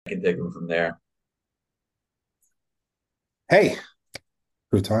can take them from there. Hey,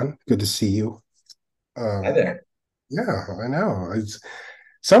 Crouton, good to see you. Hi Um, there. yeah, I know.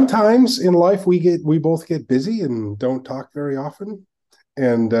 Sometimes in life we both get busy and don't talk very often,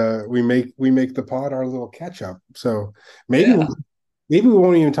 and we make the pod our little catch up. So maybe Yeah. maybe we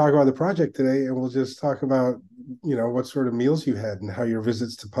won't even talk about the project today, and we'll just talk about what sort of meals you had and how your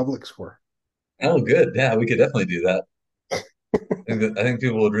visits to Publix were. Oh, good. Yeah, we could definitely do that. I think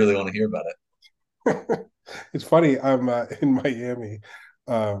people would really want to hear about it. It's funny. I'm in Miami,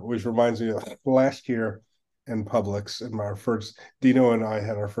 which reminds me of last year in Publix. And our first Dino and I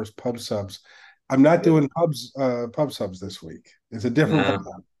had our first pub subs. I'm not Yeah. doing pub subs this week. It's a different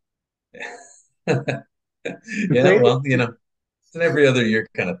No. vibe. To Yeah, say that well, it's an every other year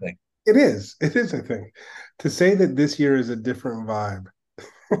kind of thing. it is, it is a thing. To say that this year is a different vibe,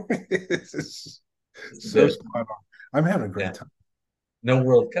 it's just Just a so bit. spot on. I'm having a great Yeah. time. No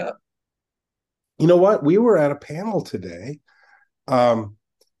World Cup. You know what? We were at a panel today. Um,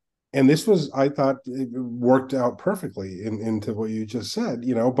 and this was, I thought it worked out perfectly into what you just said,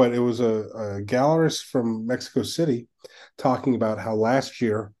 but it was a gallerist from Mexico City talking about how last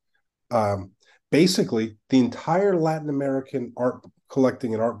year, um, basically the entire Latin American art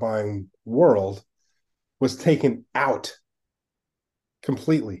collecting and art buying world was taken out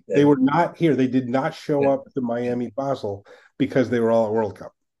completely. They Yeah. were not here. They did not show Yeah. up to Miami Basel because they were all at World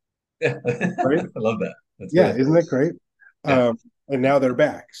Cup, Yeah. right? I love that. That's Yeah, great. isn't that great? Yeah. And now they're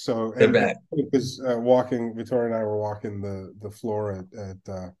back. So, They're and back. because walking, Victoria and I were walking the floor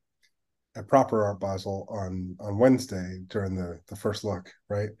at Proper Art Basel on Wednesday during the first look,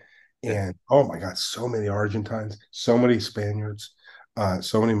 right? Yeah. And oh my God, so many Argentines, so many Spaniards,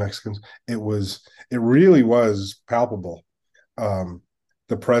 so many Mexicans. It really was palpable. Um,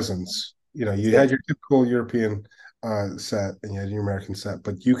 the presence. That's You had good. your typical European set and you had your American set,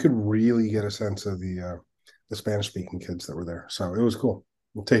 but you could really get a sense of the Spanish speaking kids that were there. So it was cool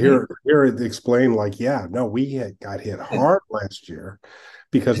to Neat. hear it explain. Like, yeah, no, got hit hard last year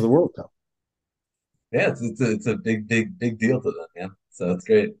because of the World Cup. Yeah, it's a big, big, big deal to them. Yeah. So that's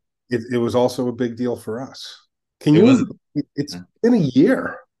great. It was also a big deal for us. Can It you? was It's uh, been a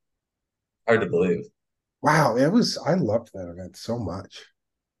year. hard to believe. Wow, it was. I loved that event so much.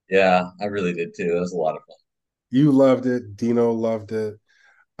 Yeah, I really did too. That was a lot of fun. You loved it. Dino loved it.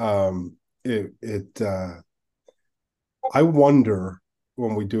 Um, it. I wonder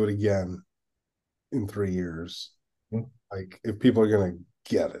when we do it again in 3 years, like if people are gonna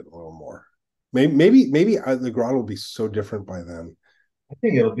get it a little more. Maybe the grotto will be so different by then. I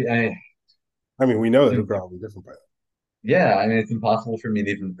think it'll be. I mean, we know that the I grotto will be different by then. Yeah, I mean, it's impossible for me to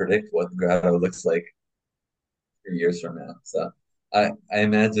even predict what the grotto looks like 3 years from now. So I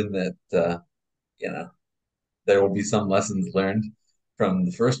imagine that you know there will be some lessons learned from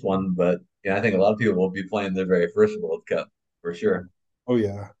the first one, but I think a lot of people will be playing their very first World Cup for sure. Oh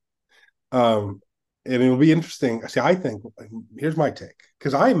yeah. Um, and it'll be interesting. See, I think here's my take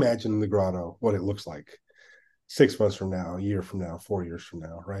because I imagine the grotto what it looks like 6 months from now, a year from now, 4 years from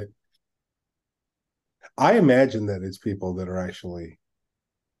now, right? I imagine that it's people that are actually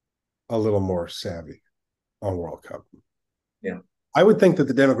a little more savvy on World Cup. Yeah. I would think that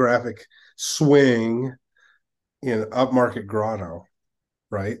the demographic swing in upmarket grotto,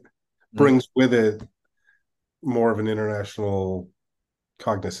 right, Mhm. brings with it more of an international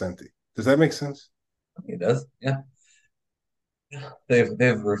cognoscenti. Does that make sense? I think it does. Yeah. They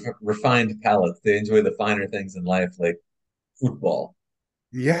have refined palates. They enjoy the finer things in life, like football.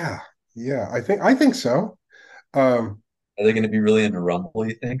 Yeah, yeah. I think so. Um, Are they going to be really into Rumble,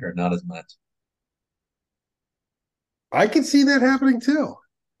 you think, or not as much? I can see that happening too,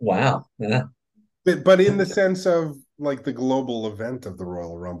 Wow. Yeah. but in the sense of like the global event of the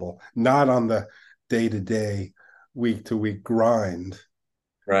Royal Rumble, not on the day to day, week to week grind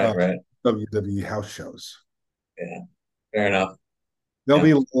Right, of right. WWE house shows. Yeah. Fair enough. They'll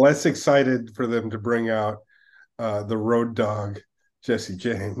Yeah. be less excited for them to bring out the road dog Jesse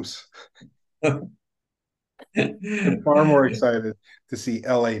James, and far more excited to see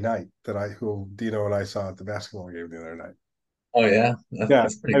LA Knight who Dino and I saw at the basketball game the other night. Oh yeah, Yeah,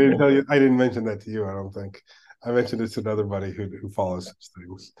 that's pretty cool. I didn't mention that to you, I don't think. I mentioned it to another buddy who follows such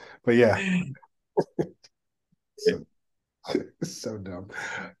things. But yeah, so so dumb.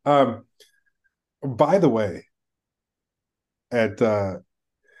 Um, by the way, at Art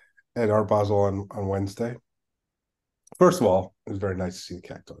Basel on Wednesday, first of all, it was very nice to see the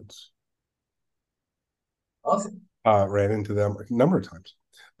cactoids. Awesome. Ran into them a number of times.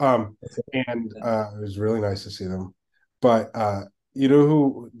 Um, That's and yeah. it was really nice to see them. But you know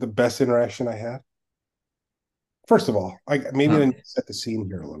who the best interaction I had? first of all, maybe I Huh. need to set the scene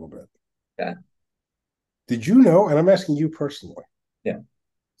here a little bit. Yeah. Did you know? And I'm asking you personally. Yeah.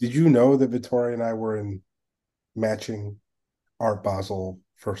 Did you know that Victoria and I were in matching Art Basel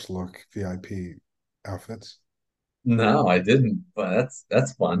first look VIP outfits? No, I didn't, but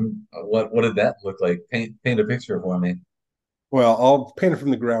that's fun. What did that look like? Paint a picture for me. Well, I'll paint it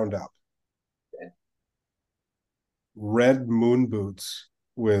from the ground up. Okay. Red moon boots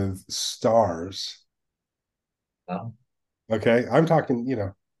with stars. Wow. Okay. I'm talking,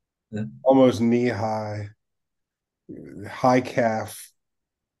 Yeah. almost knee high, high calf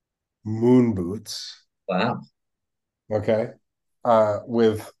moon boots. Wow. Okay.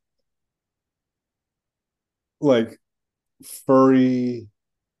 With like furry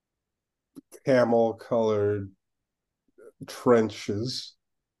camel colored trenches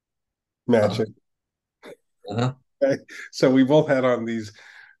Huh. matching. Uh-huh. Okay. So we both had on these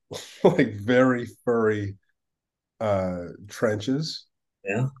like very furry trenches,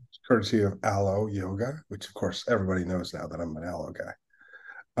 Yeah. courtesy of Aloe Yoga, which of course everybody knows now that I'm an Aloe guy.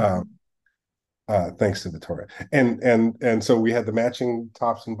 Um, Mhm. thanks to Victoria. And so we had the matching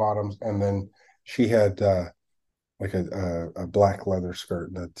tops and bottoms, and then she had like a black leather skirt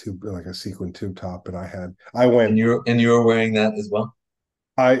and a tube, like a sequin tube top, and I And went. you were wearing that as well?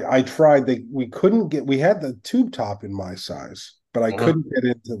 I tried. We couldn't get. We had the tube top in my size, but I Uh-huh. couldn't get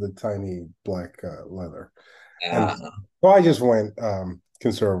into the tiny black leather. And Ah, so I just went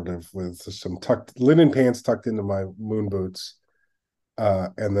conservative with some tucked linen pants tucked into my moon boots,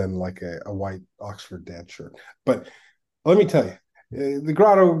 and then like a white Oxford dad shirt. But let me tell you, the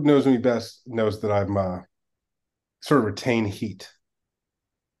Grotto knows me best, knows that I'm sort of retain heat.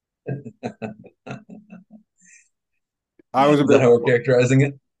 I was a is that bit, how we're characterizing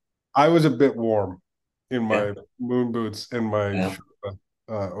it? I was a bit warm in Yeah. my moon boots and my Yeah.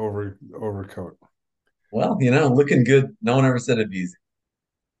 overcoat. Well, looking good. No one ever said it'd be easy.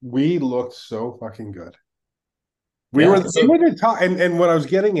 We looked so fucking good. Yeah. We So were the top, and what I was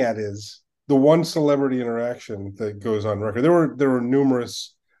getting at is the one celebrity interaction that goes on record. There were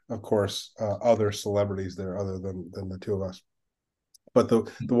numerous, of course, other celebrities there other than the two of us. But the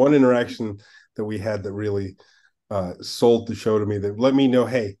one interaction that we had that really sold the show to me, that let me know,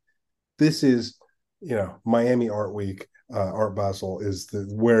 hey, this is Miami Art Week, Art Basel is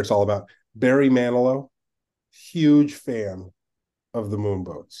where it's all about. Barry Manilow, huge fan of the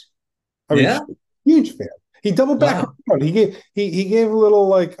Moonboats. I mean, yeah. huge fan. He doubled back Wow. around. He gave a little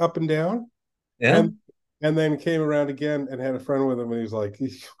like up and down, Yeah. and and then came around again and had a friend with him, and he was like,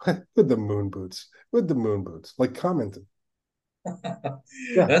 with the moon boots, like commented.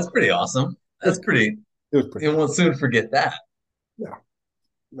 Yeah, That's pretty awesome. it, That's pretty. it was pretty You cool. won't soon forget that. No,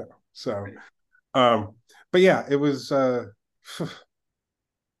 no. So, um, but yeah, it was. That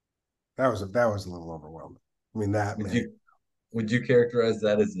was a little overwhelming. I mean, that Would many. you would you characterize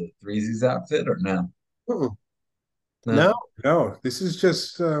that as a threesies outfit or no? Mm-mm. No, No. no. This is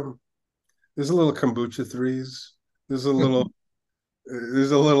just. There's a little kombucha threes. There's a little.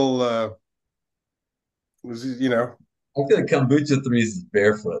 There's a little. You know. I feel like kombucha threes is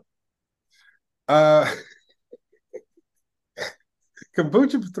barefoot. Uh,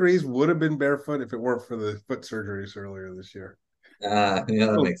 kombucha threes would have been barefoot if it weren't for the foot surgeries earlier this year. Yeah, that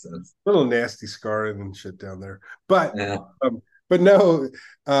Little, makes sense. little nasty scarring and shit down there, but Yeah. um, but no.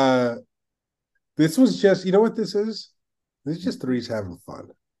 Uh, this was just. You know what this is? This is just threes having fun,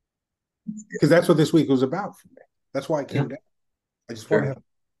 because that's what this week was about for me. That's why I Yeah. came down. I just want to Sure.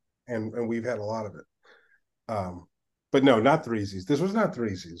 have, and we've had a lot of it. Um, but no, not threesies. This was not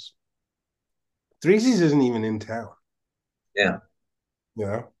threesies. Threesies isn't even in town. Yeah. You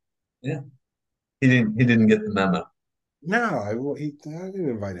know. Yeah. He didn't get the memo. No, I didn't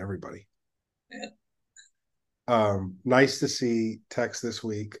invite everybody. Yeah. Nice to see Tex this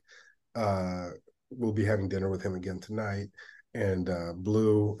week. Uh, we'll be having dinner with him again tonight. And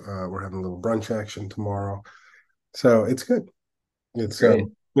Blue, we're having a little brunch action tomorrow. So it's good. It's Great.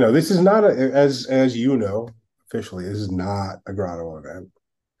 this is not as you know, officially, this is not a grotto event.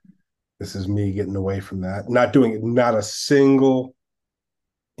 This is me getting away from that. Not doing it, not a single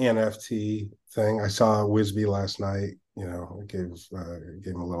NFT thing. I saw Wisby last night. I gave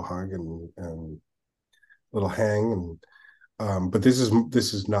him a little hug and a little hang, and but this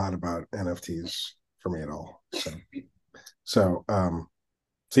is not about NFTs for me at all. So so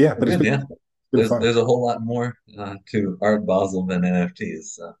yeah, Well, but it's good. Yeah. been There's fun. there's a whole lot more to Art Basel than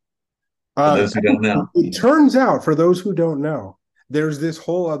NFTs. For those who don't know. It turns out, for those who don't know, there's this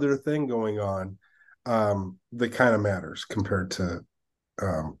whole other thing going on that kind of matters compared to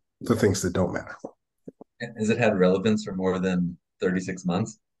the things that don't matter. Has it had relevance for more than 36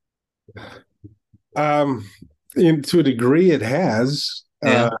 months? Um, To a degree, it has.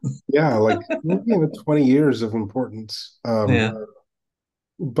 Yeah, Yeah, like 20 years of importance. yeah.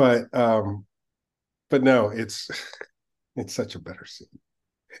 But but no, it's it's such a better scene.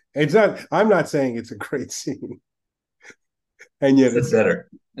 It's not. I'm not saying it's a great scene, and yet Said better.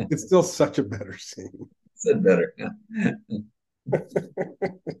 it's still such a better scene. Said better. Yeah.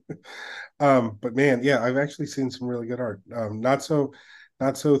 But man, yeah, I've actually seen some really good art. Not so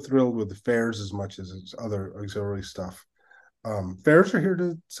thrilled with the fairs as much as its other auxiliary stuff. Fairs are here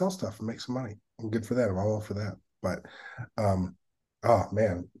to sell stuff and make some money. And good for them. I'm all for that. But um, oh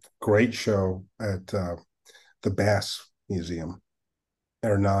man, great show at the Bass Museum,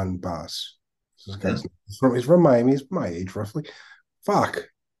 or non-Bass. This Yeah. guy's he's from Miami. He's my age roughly. Fuck,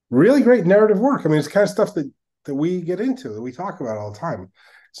 really great narrative work. I mean, it's the kind of stuff that we get into, that we talk about all the time.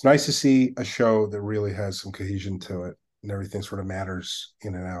 It's nice to see a show that really has some cohesion to it, and everything sort of matters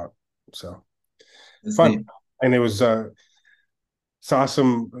in and out. So It's fun, neat. and it was saw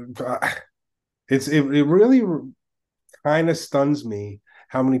some. It really kind of stuns me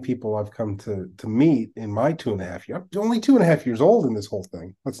how many people I've come to meet in my 2.5 years. I'm only 2.5 years old in this whole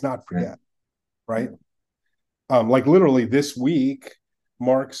thing. Let's not Right. forget, right? Like literally this week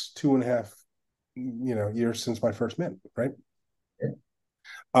marks 2.5 years since my first mint, right? Yeah.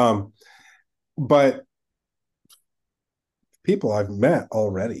 Um, but people I've met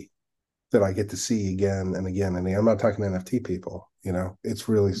already that I get to see again and again and again. I'm not talking NFT people, it's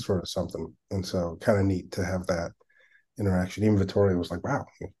really sort of something. And so kind of neat to have that interaction. Even Vittoria was like, wow,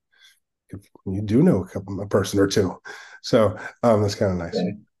 you do know a person or two. So that's kind of nice.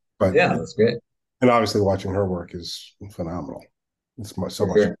 Okay. But Yeah, that's great. and obviously watching her work is phenomenal. It's so For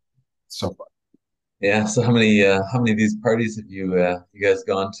much sure. so fun. Yeah. So how many of these parties have you guys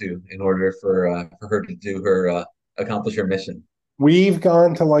gone to in order for her to do her accomplish her mission? We've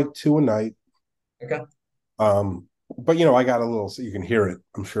gone to like two a night. Okay. But I got a little, so you can hear it,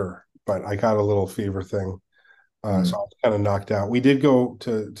 I'm sure, but I got a little fever thing. So I Mm, was kind of knocked out. We did go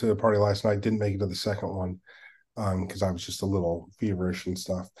to the party last night, didn't make it to the second one because I was just a little feverish and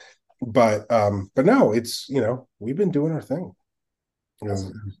stuff. But no, it's we've been doing our thing as,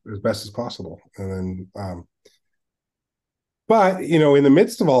 awesome. as best as possible. And then but in the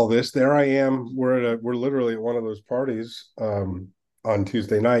midst of all this, there I am. We're literally at one of those parties on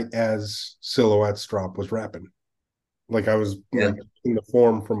Tuesday night as Silhouette's drop was rapping. Like I was Yeah, like in the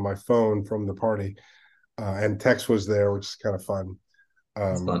form from my phone from the party, and Tex was there, which is kind of fun.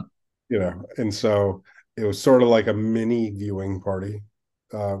 that's Um, fun. and so it was sort of like a mini viewing party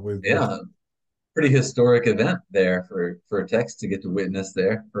with Yeah, pretty historic event there for a text to get to witness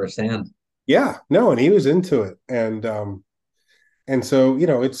there firsthand. yeah, no, and he was into it, and so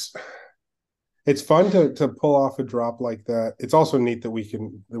it's fun to pull off a drop like that. It's also neat that we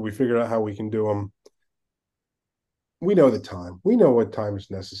figured out how we can do them. We know the time. We know what time is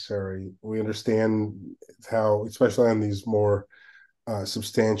necessary. We understand how, especially on these more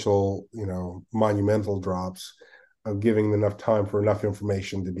substantial, monumental drops, of giving enough time for enough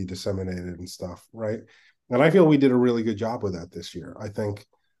information to be disseminated and stuff, right? And I feel we did a really good job with that this year. I think,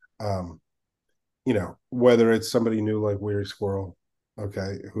 um, whether it's somebody new like Weary Squirrel,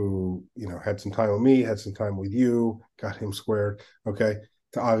 okay, who had some time with me, had some time with you, got him squared, okay,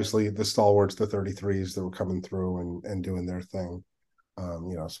 to obviously the stalwarts, the 33s that were coming through and doing their thing.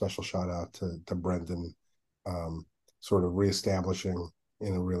 Special shout out to Brendan, um, sort of reestablishing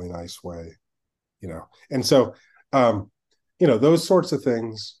in a really nice way, and so those sorts of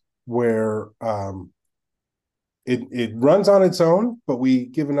things where it runs on its own, but we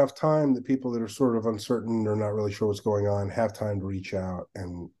give enough time that people that are sort of uncertain or not really sure what's going on have time to reach out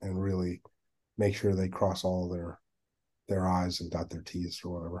and really make sure they cross all their I's and dot their T's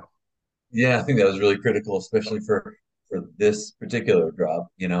or whatever. Yeah, I think that was really critical, especially for this particular drop.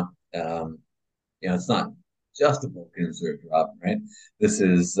 It's not just a bulk insert drop, right? This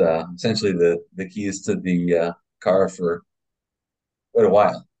is essentially the keys to the car for quite a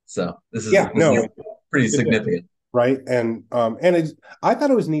while. So Yeah, this is no, pretty it is, significant. right? And it's I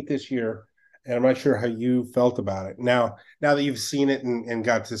thought it was neat this year, and I'm not sure how you felt about it. Now that you've seen it and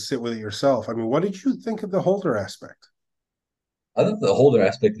got to sit with it yourself, I mean, what did you think of the holder aspect? I think the holder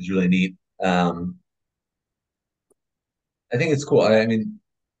aspect is really neat. I think it's cool. I mean,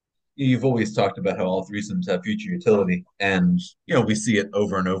 you've always talked about how all threesomes have future utility, and we see it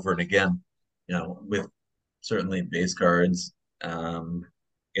over and over and again. With certainly base cards,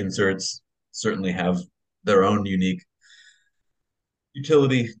 inserts certainly have their own unique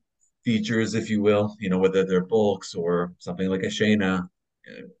utility features, if you will. Whether they're bulks or something like a Shayna,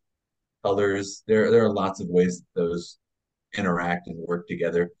 colors. There are lots of ways that those interact and work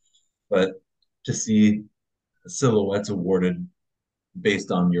together. But to see silhouettes awarded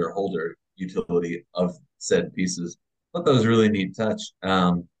based on your holder utility of said pieces. But that was a really neat touch.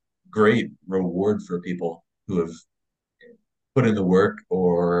 Great reward for people who have put in the work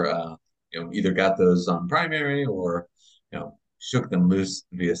or either got those on primary or shook them loose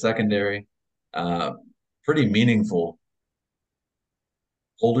via secondary. Uh, Pretty meaningful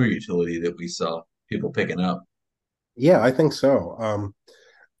holder utility that we saw people picking up. Yeah, I think so.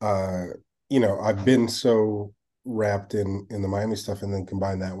 Uh, I've been so wrapped in the Miami stuff, and then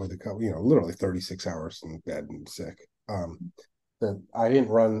combine that with a couple, literally 36 hours in bed and sick. That I didn't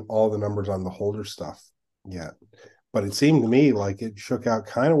run all the numbers on the holder stuff yet, but it seemed to me like it shook out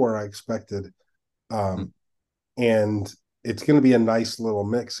kind of where I expected. Um, and it's going to be a nice little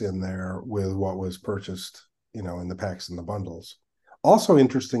mix in there with what was purchased, in the packs and the bundles. Also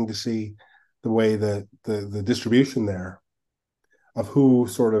interesting to see the way that the distribution there of who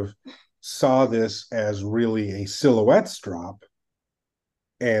sort of saw this as really a silhouettes drop,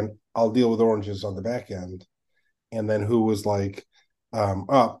 and I'll deal with oranges on the back end, and then who was like,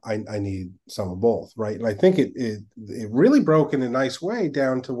 oh, I need some of both, right? And I think it really broke in a nice way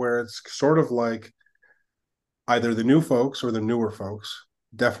down to where it's sort of like either the new folks or the newer folks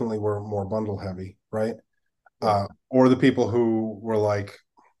definitely were more bundle heavy, right? Yeah. Or the people who were like,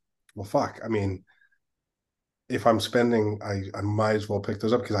 well, fuck. I mean, if I'm spending, I might as well pick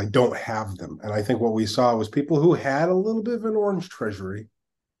those up because I don't have them. And I think what we saw was people who had a little bit of an orange treasury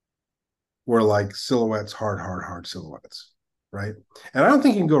were like silhouettes, hard silhouettes, right? And I don't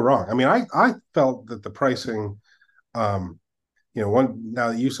think you can go wrong. I mean, I felt that the pricing, um, one now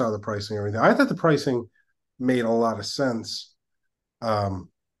that you saw the pricing and everything, I thought the pricing made a lot of sense, um,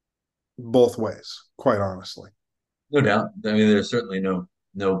 both ways, quite honestly. No doubt. I mean, there's certainly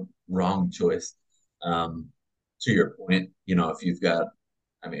no wrong choice. Um, to your point, if you've got,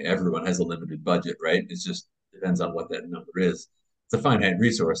 I mean, everyone has a limited budget, right? It just depends on what that number is. It's a finite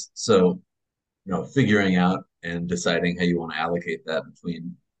resource. So, figuring out and deciding how you want to allocate that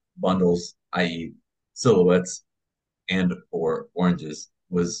between bundles, i.e., silhouettes and or oranges,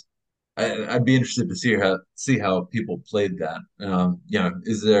 was I'd be interested to see how people played that.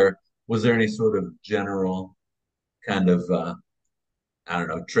 Was there any sort of general kind of I don't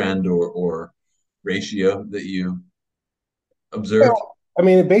know trend or ratio that you observed? Well, I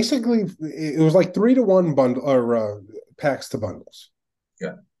mean, it was like 3 to 1 bundle or packs to bundles,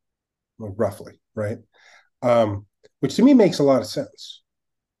 Yeah, like roughly, right? Which to me makes a lot of sense.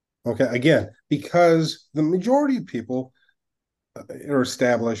 Okay, again, because the majority of people are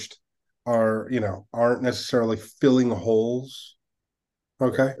established, aren't necessarily filling holes.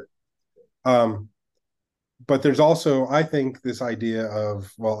 Okay, um, but there's also, I think, this idea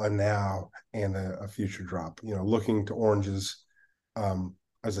of, well, a now and a future drop. Looking to oranges,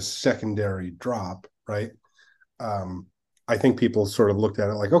 as a secondary drop, right? um, I think people sort of looked at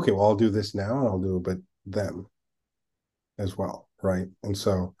it like, okay, well, I'll do this now and I'll do a bit then as well, right? And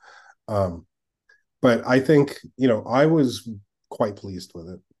so, um, but I think, I was quite pleased with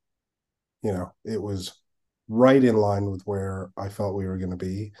it. It was right in line with where I felt we were going to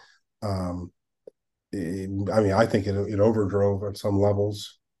be. Um, I mean, I think it overdrove at some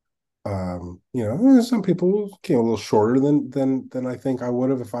levels. Some people came a little shorter than I think I would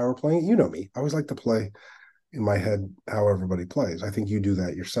have if I were playing it. You know me, I always like to play in my head how everybody plays. I think you do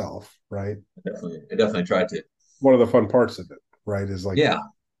that yourself, right? I definitely tried to. One of the fun parts of it, right, is like, Yeah,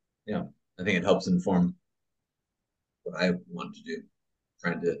 yeah. I think it helps inform what I want to do,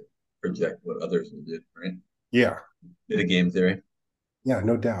 trying to project what others will do, right? yeah, Bit of game theory. yeah,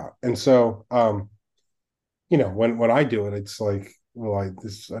 no doubt. And so, when I do it, it's like, well, I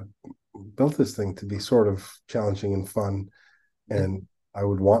built this thing to be sort of challenging and fun, Yeah, and I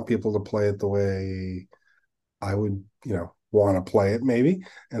would want people to play it the way I would, want to play it, maybe.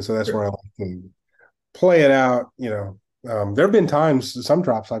 And so that's sure. where I like to play it out. There have been times, some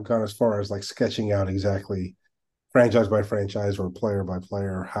drops I've gone as far as like sketching out exactly franchise by franchise or player by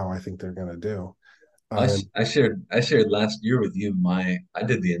player how I think they're going to do. I, And I shared last year with you I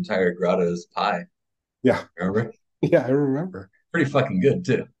did the entire Grotto's pie. yeah, Remember? yeah, I remember. Pretty fucking good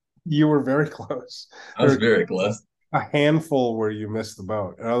too. You were very close. I was There's very close. a handful where you missed the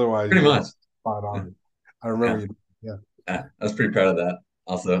boat, and otherwise Pretty you were much. spot Yeah, on. I remember yeah, you. Yeah, yeah. I was pretty proud of that.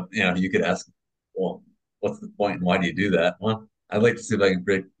 Also, you could ask, well, what's the point and why do you do that? Well, I'd like to see if I can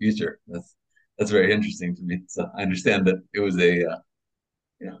predict the future. That's very interesting to me. So I understand that it was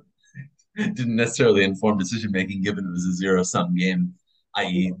you know, didn't necessarily inform decision making given it was a zero sum game,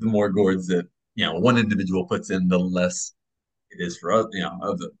 i.e., the more gourds that one individual puts in, the less it is for us,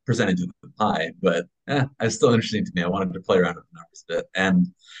 of the percentage of the pie. But it's still interesting to me. I wanted to play around with the numbers a bit, and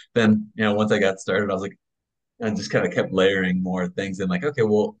then once I got started, I was like, I just kind of kept layering more things and like, okay,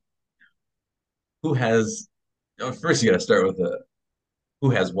 well, who has, first you got to start with who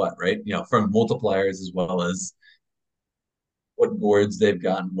has what, right? From multipliers as well as what boards they've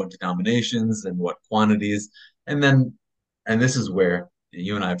gotten, what denominations and what quantities. And then, and this is where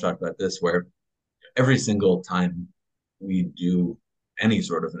you and I have talked about this, where every single time we do any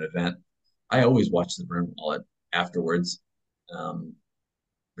sort of an event, I always watch the burn wallet afterwards, um,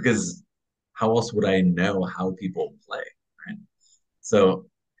 because how else would I know how people play, right? So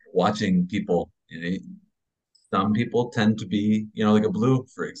watching people, some people tend to be, like a blue,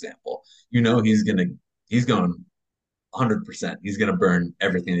 for example. He's going 100%. He's going to burn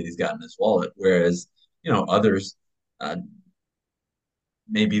everything that he's got in his wallet. Whereas, others, uh,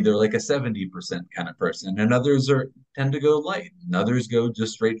 maybe they're like a 70% kind of person, and others tend to go light, and others go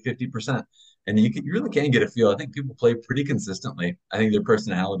just straight 50%. And you really can get a feel. I think people play pretty consistently. I think their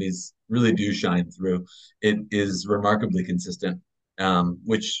personalities really do shine through. It is remarkably consistent,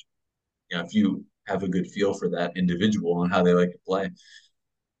 which, if you have a good feel for that individual and how they like to play,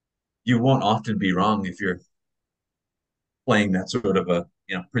 you won't often be wrong if you're playing that sort of a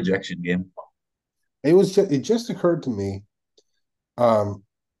projection game. It just occurred to me. Um,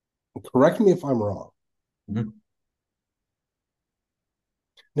 Correct me if I'm wrong. Mhm.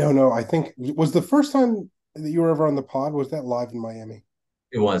 No, no, I think was the first time that you were ever on the pod, was that live in Miami?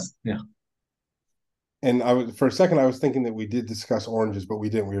 It was, yeah. And I was for a second I was thinking that we did discuss oranges, but we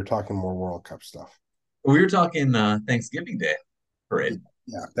didn't. We were talking more World Cup stuff. We were talking Thanksgiving Day parade.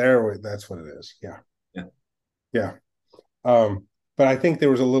 Yeah, that's what it is. Yeah. Yeah. Yeah. But I think there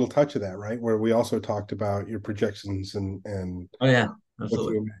was a little touch of that, right? Where we also talked about your projections and Oh yeah, what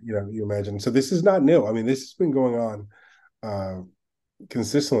absolutely. you imagine. So this is not new. I mean, this has been going on uh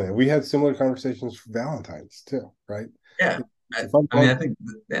consistently. We had similar conversations for Valentine's too, right? Yeah. It's I, a fun I mean, I part. think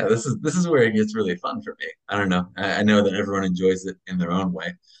yeah, this is where it gets really fun for me. I don't know. I know that everyone enjoys it in their own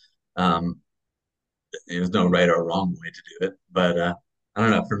way. Um, there's no right or wrong way to do it, but I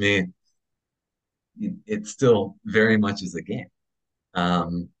don't know. For me, it still very much is a game.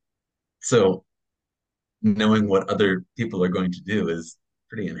 Um, so knowing what other people are going to do is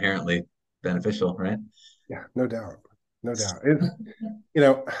pretty inherently beneficial, right? Yeah, no doubt. No doubt. You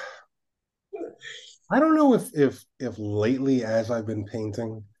know, I don't know if lately as I've been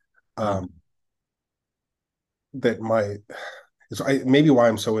painting, Uh, um, that my maybe why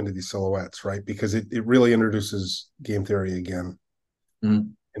I'm so into these silhouettes, right? Because it really introduces game theory again mm,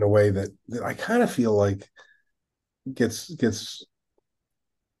 in a way that I kind of feel like gets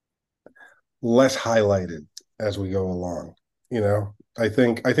less highlighted as we go along. I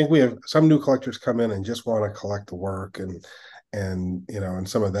think we have some new collectors come in and just want to collect the work and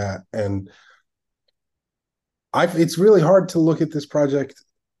some of that. And it's really hard to look at this project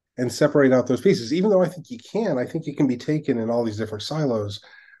and separate out those pieces, even though I think you can be taken in all these different silos,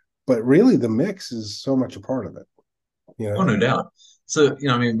 but really the mix is so much a part of it, you oh, know? no doubt. So,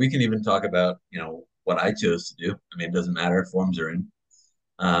 I mean, we can even talk about, what I chose to do. I mean, it doesn't matter if forms are in.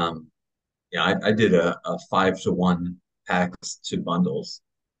 Um, I did a 5-to-1 packs to bundles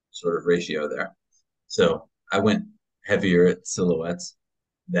sort of ratio there. So I went heavier at silhouettes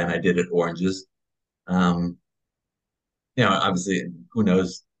than I did at oranges. Um, Obviously, who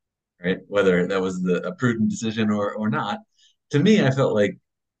knows, right? Whether that was a prudent decision or not. To me, I felt like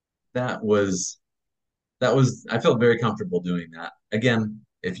that was I felt very comfortable doing that. Again,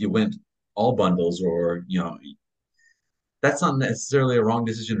 if you went all bundles or that's not necessarily a wrong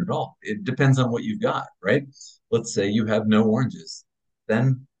decision at all. It depends on what you've got, right? Let's say you have no oranges,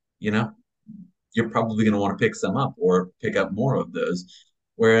 then you know you're probably going to want to pick some up or pick up more of those.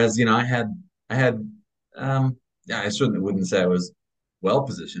 Whereas I had yeah, I certainly wouldn't say I was well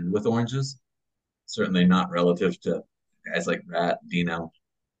positioned with oranges. Certainly not relative to guys like Rat, Dino.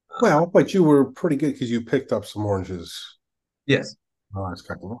 Well, but you were pretty good because you picked up some oranges Yes, the last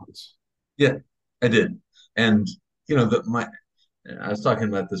couple of months. yeah, I did, and the my I was talking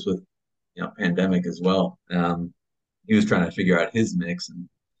about this with pandemic as well. He was trying to figure out his mix, and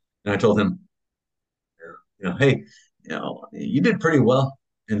I told him, hey, you did pretty well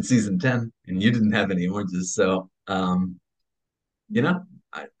in season 10, and you didn't have any oranges, so you know,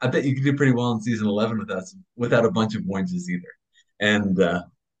 I bet you could do pretty well in season 11 with us without a bunch of oranges either. And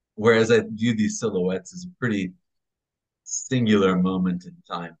whereas I view these silhouettes as a pretty singular moment in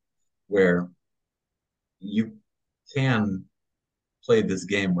time where you can play this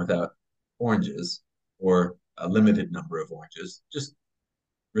game without oranges or a limited number of oranges, just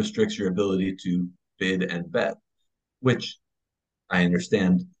restricts your ability to bid and bet, which I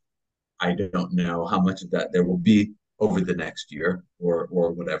understand. I don't know how much of that there will be over the next year or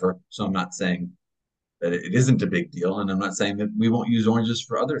whatever. So I'm not saying that it isn't a big deal. And I'm not saying that we won't use oranges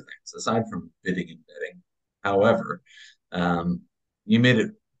for other things aside from bidding and betting. However, um, you made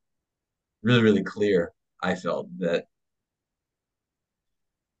it really, really clear, I felt, that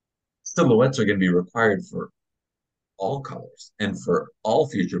silhouettes are going to be required for all colors and for all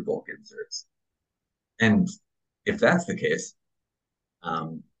future bulk inserts. And if that's the case,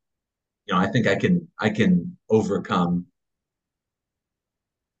 um, I think I can overcome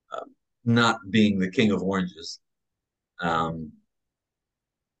not being the king of oranges. Um,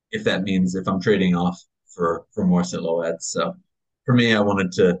 if that means if I'm trading off for more silhouettes. So for me, I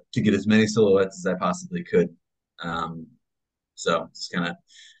wanted to get as many silhouettes as I possibly could. Um, so just kind of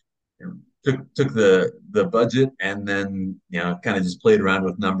you know, took the budget and then kind of just played around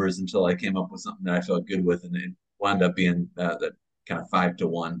with numbers until I came up with something that I felt good with, and it wound up being that kind of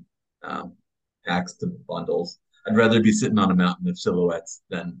 5-to-1 um, packs to bundles. I'd rather be sitting on a mountain of silhouettes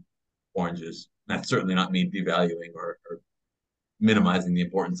than oranges. That's certainly not me devaluing or minimizing the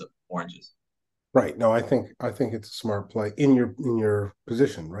importance of oranges. Right. No, I think it's a smart play in your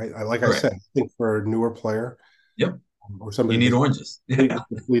position, right? Like I said, Correct. I think for a newer player Yep. or You somebody need that's oranges. Yeah.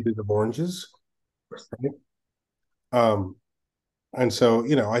 completely depleted of oranges, right? Um, and so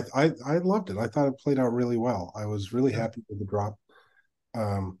I loved it. I thought it played out really well. I was really Yeah. happy with the drop.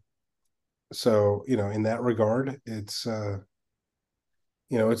 Um, so in that regard, it's a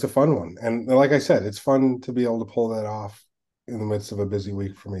fun one. And like I said, it's fun to be able to pull that off in the midst of a busy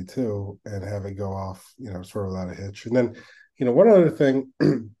week for me too, and have it go off, sort of without a hitch. And then, one other thing,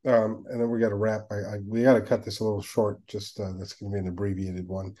 and then we got to wrap. We got to cut this a little short. Just that's going to be an abbreviated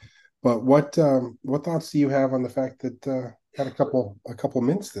one. But what thoughts do you have on the fact that had a couple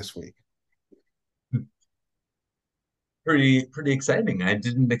mints this week? Pretty exciting. I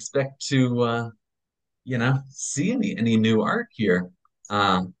didn't expect to see any new art here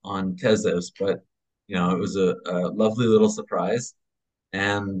on Tezos, but it was a lovely little surprise,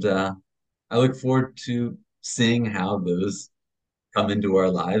 and I look forward to seeing how those come into our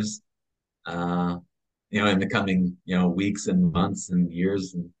lives, uh, in the coming weeks and months and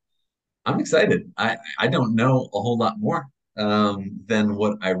years. And I'm excited. I don't know a whole lot more than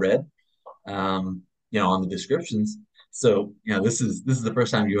what I read, on the descriptions. So this is the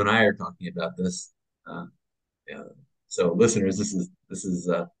first time you and I are talking about this. Uh, yeah. So listeners, this is This is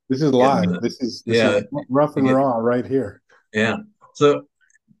getting live. the This is yeah rough you and get raw right here. yeah. So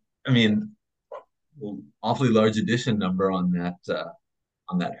I mean, awfully large edition number on that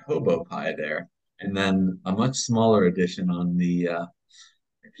hobo pie there, and then a much smaller edition on the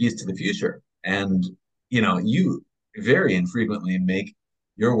Keys to the Future. And you very infrequently make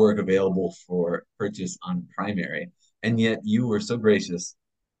your work available for purchase on primary, and yet you were so gracious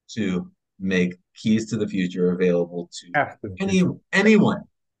to make Keys to the Future available to After the any future. anyone,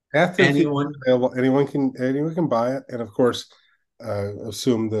 After the future anyone. available, anyone can buy it, and of course,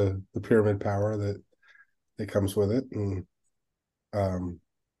 assume the pyramid power that comes with it, and um,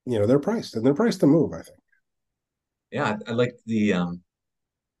 they're priced to move. I think. Yeah, I like the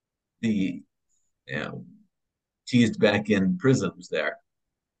you know, teased back in prisms there.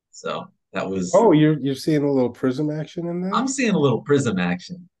 So that was Oh, you're seeing a little prism action in that. I'm seeing a little prism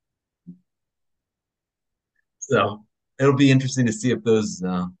action. So it'll be interesting to see if those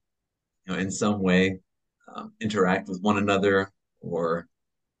in some way interact with one another or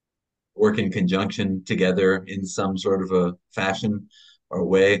work in conjunction together in some sort of a fashion or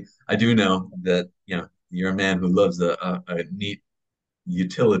way. I do know that you're a man who loves a neat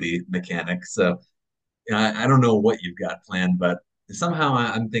utility mechanic. So I don't know what you've got planned, but somehow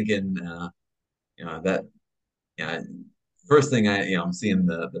I'm thinking that yeah, first thing I'm seeing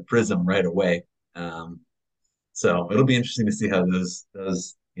the prism right away. Um, so it'll be interesting to see how those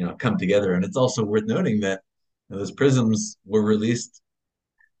come together. And it's also worth noting that those prisms were released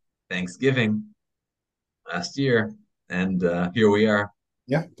Thanksgiving last year, and here we are.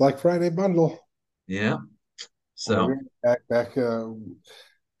 Yeah, Black Friday bundle. Yeah. I agree. So Back. There's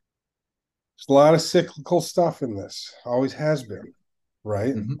a lot of cyclical stuff in this. Always has been,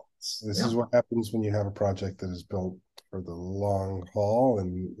 right? mhm, This yeah, is what happens when you have a project that is built for the long haul,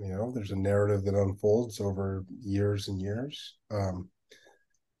 and there's a narrative that unfolds over years and years.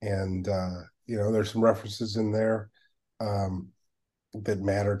 And there's some references in there um, that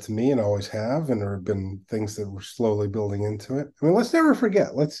matter to me and always have, and there have been things that we're slowly building into it. I mean, let's never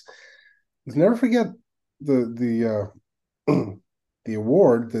forget. Let's never forget the the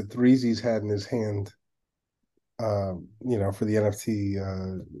award that Threezy's had in his hand. For the NFT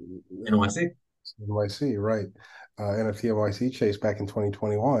NYC. NYC, right? NFT NYC chase back in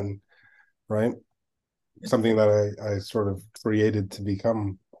 2021, right? Something that I sort of created to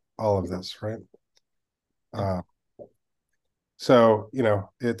become all of this, right? Yeah. Uh, so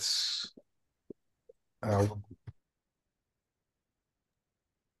it's uh,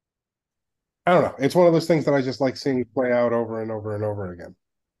 I don't know. It's one of those things that I just like seeing play out over and over and over again.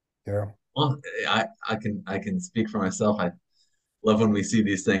 You know. Well, I can speak for myself. I love when we see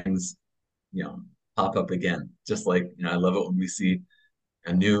these things, pop up again. Just like, I love it when we see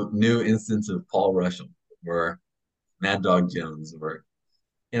a new instance of Paul Russell or Mad Dog Jones, or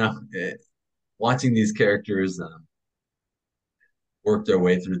watching these characters work their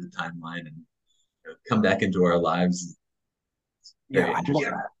way through the timeline and come back into our lives is Yeah, very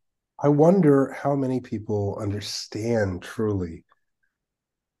interesting. I wonder how many people understand truly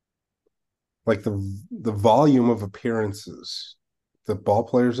like the volume of appearances that ball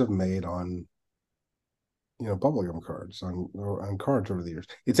players have made on bubblegum cards on cards over the years.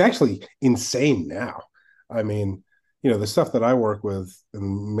 It's actually insane now. I mean, the stuff that I work with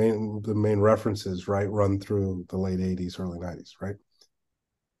and the main references, right, run through the late 80s, early 90s, right?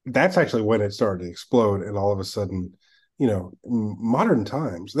 That's actually when it started to explode, and all of a sudden, modern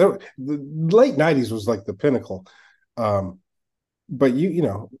times, the late 90s was like the pinnacle. But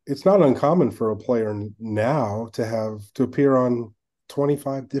it's not uncommon for a player now to appear on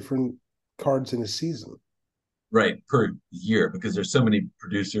 25 different cards in a season. Right, per year, because there's so many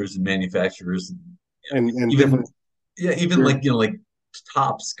producers and manufacturers, and And even different. yeah, even like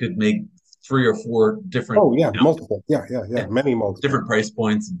tops could make three or four different, Oh yeah, multiple. Yeah, yeah, yeah. yeah, Many multiple. different price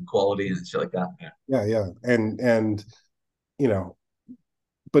points and quality and shit like that. Yeah. Yeah, yeah. And you know,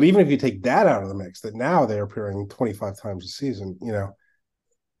 but even if you take that out of the mix, that now they're appearing 25 times a season,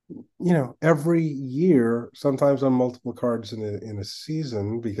 every year, sometimes on multiple cards in a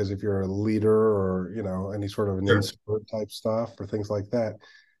season, because if you're a leader or, any sort of an Sure. insert type stuff or things like that,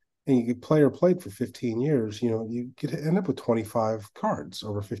 and you could play or played for 15 years, you get to end up with 25 cards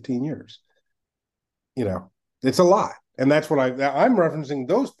over 15 years. You know, it's a lot. And that's what I'm referencing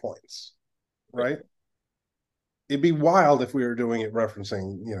those points, Right. right? It'd be wild if we were doing it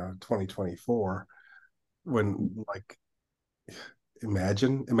referencing, 2024 when like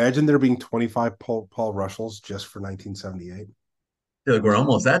imagine there being 25 Paul Rushells just for 1978. I feel like we're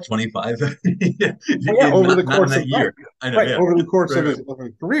almost at 25. Yeah, Oh, yeah, over the not in course that of right, year. I know, right, yeah. over the course Right, of right.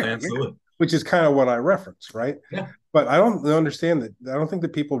 his career, yeah, Absolutely. which is kind of what I reference, right? Yeah, But I don't understand that. I don't think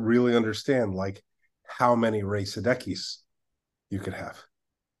that people really understand like how many Ray Sadekis you could have.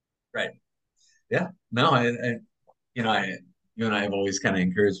 right. Yeah. No, you know, I, you and I have always kind of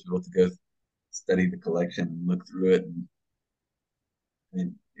encouraged people to go study the collection and look through it.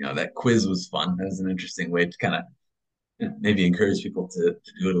 And that quiz was fun. That was an interesting way to kind of maybe encourage people to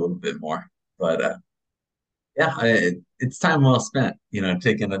do it a little bit more. But yeah, it's time well spent,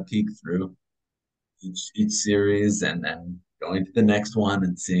 taking a peek through each series and then going to the next one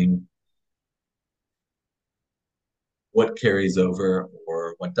and seeing what carries over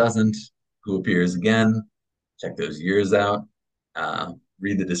or what doesn't, who appears again, check those years out,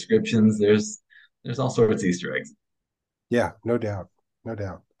 read the descriptions. There's all sorts of Easter eggs. Yeah, no doubt, no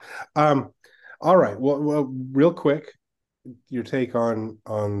doubt. Um, all right. Well, real quick, your take on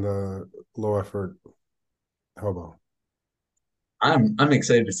the low effort hobo. I'm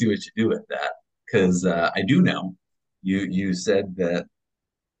excited to see what you do with that because I do know you said that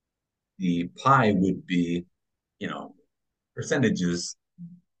the pie would be, you know, percentages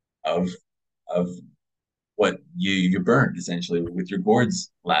of of what you burned essentially with your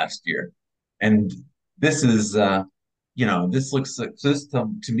boards last year, and this is this looks like this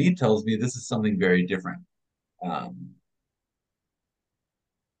to me tells me this is something very different. Um,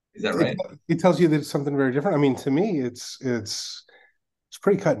 is that It right? it tells you that it's something very different. I mean, to me, it's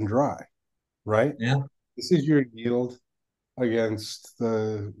pretty cut and dry, right? Yeah. This is your yield against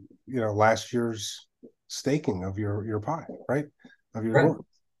the last year's staking of your pie, right? Of your Right. board.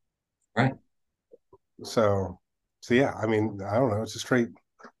 Right. So yeah, I mean, I don't know. It's a straight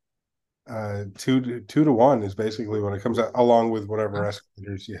 2 to 1 is basically what it comes out, along with whatever Yeah.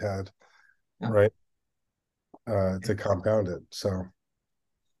 escalators you had, Yeah. right? To compound it. So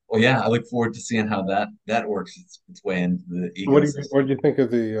Well, yeah, I look forward to seeing how that works its way into the what ecosystem. do you think of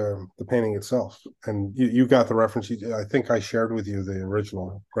the painting itself? And you got the reference. I think I shared with you the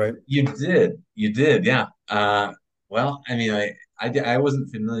original, right? You did, yeah. Well, I mean, I wasn't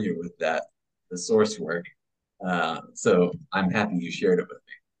familiar with the source work, so I'm happy you shared it with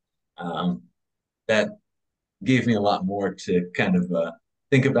me. That gave me a lot more to kind of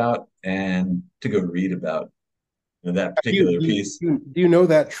think about and to go read about that Do you, particular do you, piece. do you know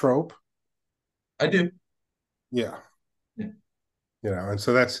that trope? I do. Yeah, Yeah. and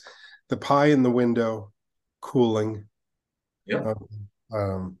so that's the pie in the window, cooling, Yep. uh,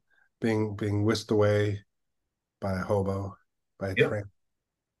 um, being whisked away. by a hobo, by a Yep. tramp,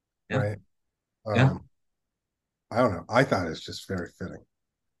 Yeah. right? Yeah. Um, I don't know. I thought it's just very fitting.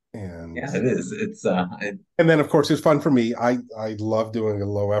 And Yeah, it is. and then of course it's fun for me. I love doing a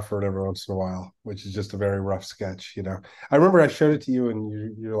low effort every once in a while, which is just a very rough sketch, you know. I remember I showed it to you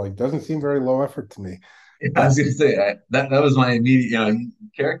and you're like, doesn't seem very low effort to me. I But was gonna say that was my immediate, you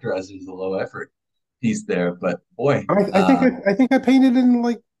characterized it as a low effort piece there, but boy, I think I painted it in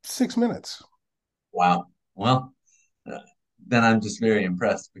like 6 minutes. wow. Well, uh, then I'm just very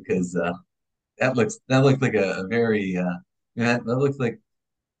impressed because that looked like a very that looks like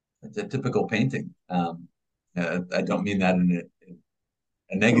it's a typical painting. I don't mean that in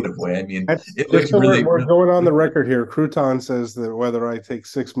a negative way. I mean That's it just looks so really, we're really, going on the record here. Crouton says that whether I take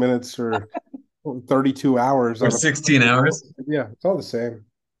 6 minutes or 32 hours or on a 16 hours. yeah, it's all the same.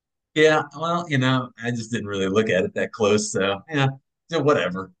 Yeah, well, I just didn't really look at it that close, so yeah, so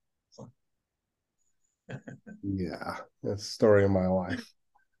whatever. Yeah, that's the story of my life.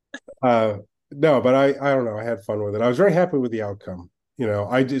 Uh, no, but I don't know. I had fun with it. I was very happy with the outcome. You know,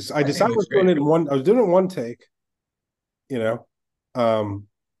 I I think it decided I looks was doing great. it in one. I was doing it in one take. You know, um,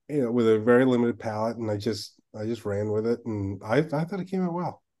 with a very limited palette, and I just ran with it, and I thought it came out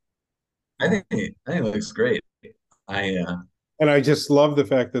well. Uh, I think it looks great. I and I just love the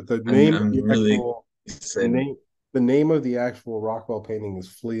fact that I'm really the excited. name the name of the actual Rockwell painting is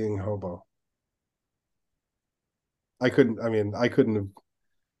Fleeing Hobo. I mean, I couldn't have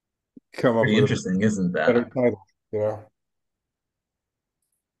come up Pretty with a interesting, isn't better that? title. You know,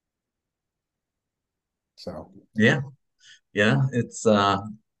 so. Yeah, yeah. It's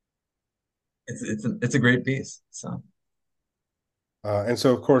a great piece. So And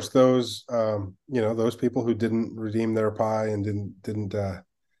so, of course, those those people who didn't redeem their pie and didn't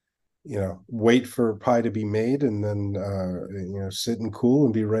wait for pie to be made and then sit and cool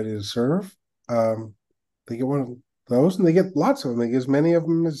and be ready to serve, they get one of those, and they get lots of them. They get as many of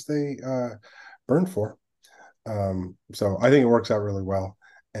them as they burn for. So I think it works out really well.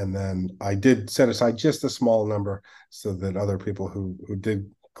 And then I did set aside just a small number so that other people who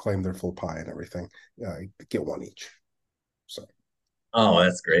did claim their full pie and everything get one each. So. oh,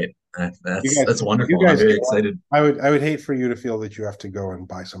 that's great. You guys, That's you wonderful. I'm guys very get one. excited. I would hate for you to feel that you have to go and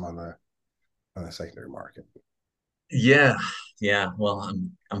buy some on the secondary market. Yeah, yeah. Well,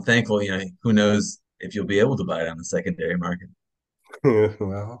 I'm thankful. Who knows if you'll be able to buy it on the secondary market?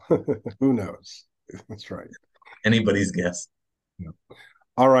 Well, who knows? That's right. Anybody's guess. Yeah.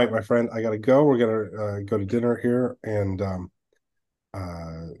 All right, my friend, I gotta go. We're gonna go to dinner here, and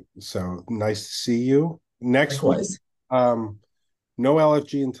uh, so nice to see you next week. Likewise. Um, no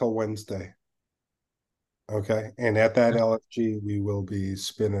LFG until Wednesday. Okay, and at that LFG, we will be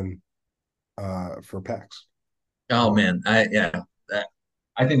spinning for PAX. Oh man, that,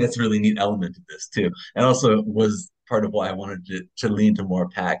 I think that's a really neat element of this too. And also was part of why I wanted to lean to more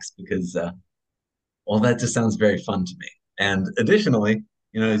packs because well, that just sounds very fun to me. And additionally,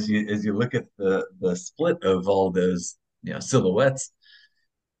 as you look at the split of all those silhouettes,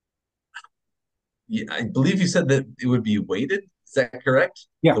 I believe you said that it would be weighted. Is that correct?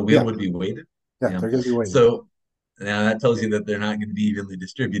 Yeah, The wheel yeah, would be weighted. yeah. Yeah. They're gonna be waiting. So now that tells you that they're not going to be evenly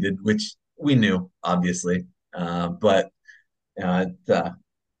distributed, which we knew, obviously. But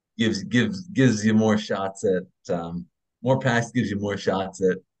it gives you more shots at more packs gives you more shots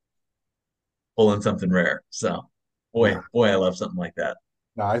at pulling something rare. So, Yeah. boy, I love something like that.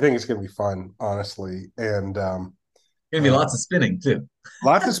 No, I think it's gonna be fun, honestly, and Gonna be uh, lots of spinning too.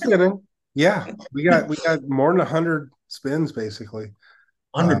 lots of spinning. Yeah, we got more than 100 spins basically.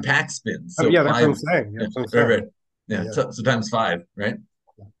 Uh, 100 pack spins. oh, So yeah, that's what five, I'm saying. Yeah, yeah, that's what I'm right, saying. right. Yeah, Yeah, yeah. so times five, right?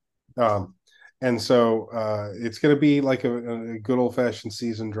 And so it's going to be like a good old fashioned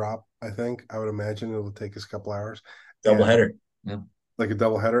season drop. I think I would imagine it'll take us a couple hours, Double and header. Yeah. like a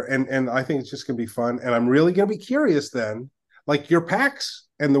double header. And I think it's just going to be fun. And I'm really going to be curious then, like your packs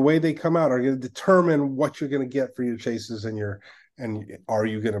and the way they come out are going to determine what you're going to get for your chases and are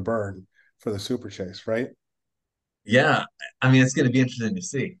you going to burn for the super chase, right? Yeah, I mean, it's going to be interesting to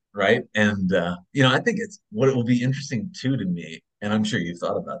see, right? And I think it's what it will be interesting too to me, and I'm sure you've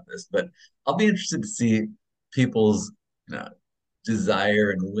thought about this, but I'll be interested to see people's you know,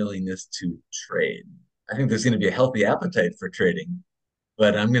 desire and willingness to trade. I think there's going to be a healthy appetite for trading,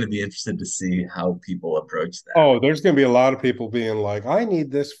 but I'm going to be interested to see how people approach that. Oh, there's going to be a lot of people being like, I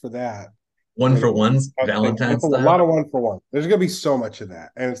need this for that. One And for ones, a Valentine lot style, of one for one. There's going to be so much of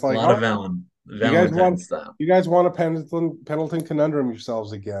that. And it's a like, lot all of right, you guys Valentine want style. a Pendleton conundrum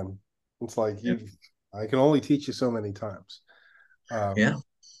yourselves again. It's like Yeah, I can only teach you so many times. yeah,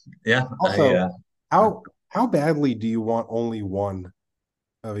 yeah. Also, how badly do you want only one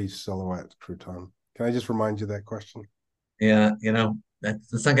of each silhouette, Crouton? Can I just remind you that question? Yeah,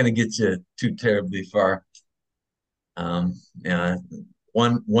 that's not going to get you too terribly far. Yeah,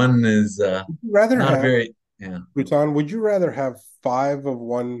 one is Would you rather not a have, very yeah. Crouton, would you rather have five of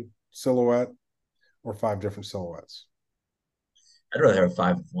one silhouette or five different silhouettes? I'd rather have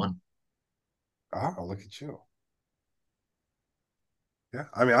five of one. Ah, look at you. Yeah,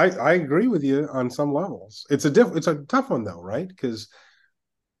 I mean, I agree with you on some levels. It's a tough one though, right? Because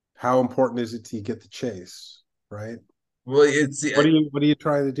how important is it to you get the chase, right? Well, it's What are you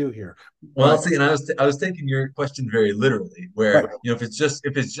trying to do here? well, But see, and I was taking your question very literally, right, where if it's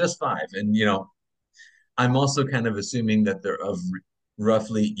just five, and I'm also kind of assuming that they're of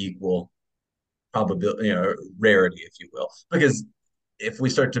roughly equal probability, rarity, if you will. Because if we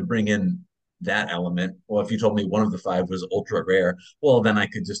start to bring in that element, well, if you told me one of the five was ultra rare, well, then I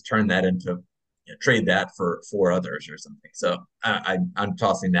could just turn that into trade that for four others or something. So I'm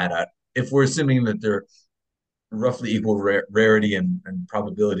tossing that out. If we're assuming that they're roughly equal rarity and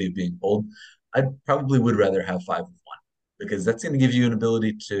probability of being pulled, I probably would rather have five of one because that's going to give you an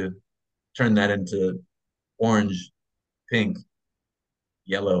ability to turn that into orange, pink,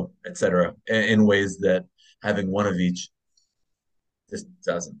 yellow, etc., in ways that having one of each just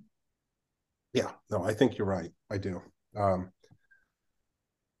doesn't. yeah, no, I think you're right. I do. Um,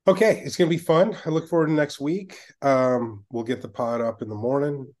 okay, it's gonna be fun. I look forward to next week. We'll get the pod up in the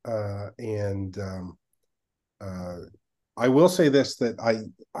morning, and uh, I will say this that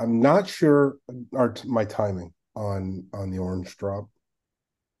I'm not sure my timing on the orange drop.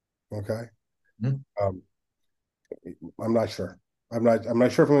 Okay, Mhm. um, I'm not sure. I'm not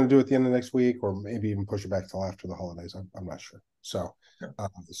sure if I'm going to do it at the end of next week or maybe even push it back till after the holidays. I'm not sure. So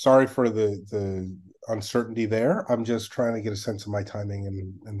sorry for the uncertainty there. I'm just trying to get a sense of my timing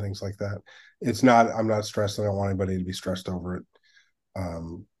and things like that. It's not. I'm not stressed. I don't want anybody to be stressed over it.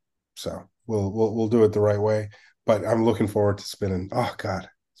 So we'll do it the right way. But I'm looking forward to spinning. Oh God,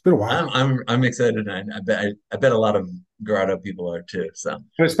 it's been a I'm while. I'm I'm excited, and I bet a lot of Grotto people are too. So,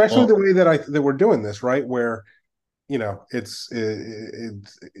 And especially well, the way that we're doing this, right? Where it's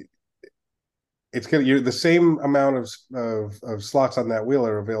gonna you're the same amount of slots on that wheel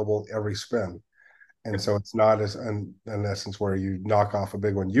are available every spin, and so it's not as in essence where you knock off a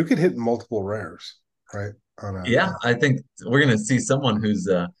big one. You could hit multiple rares, right? On yeah, a I think we're gonna see someone who's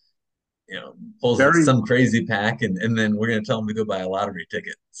pulls very some crazy pack, and then we're gonna tell them to go buy a lottery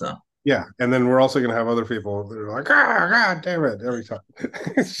ticket. So, yeah, and then we're also gonna have other people that are like, ah, god damn it, every time.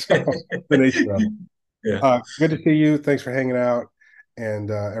 So the nature of it. yeah, Good to see you. Thanks for hanging out,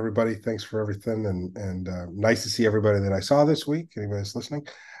 and everybody, thanks for everything, and nice to see everybody that I saw this week. Anybody that's listening,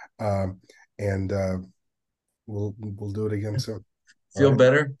 um, and we'll do it again soon. All feel right.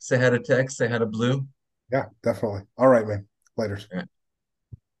 better. Say hi to Tex. Say hi to Blue. Yeah, definitely. All right, man. Later. All right.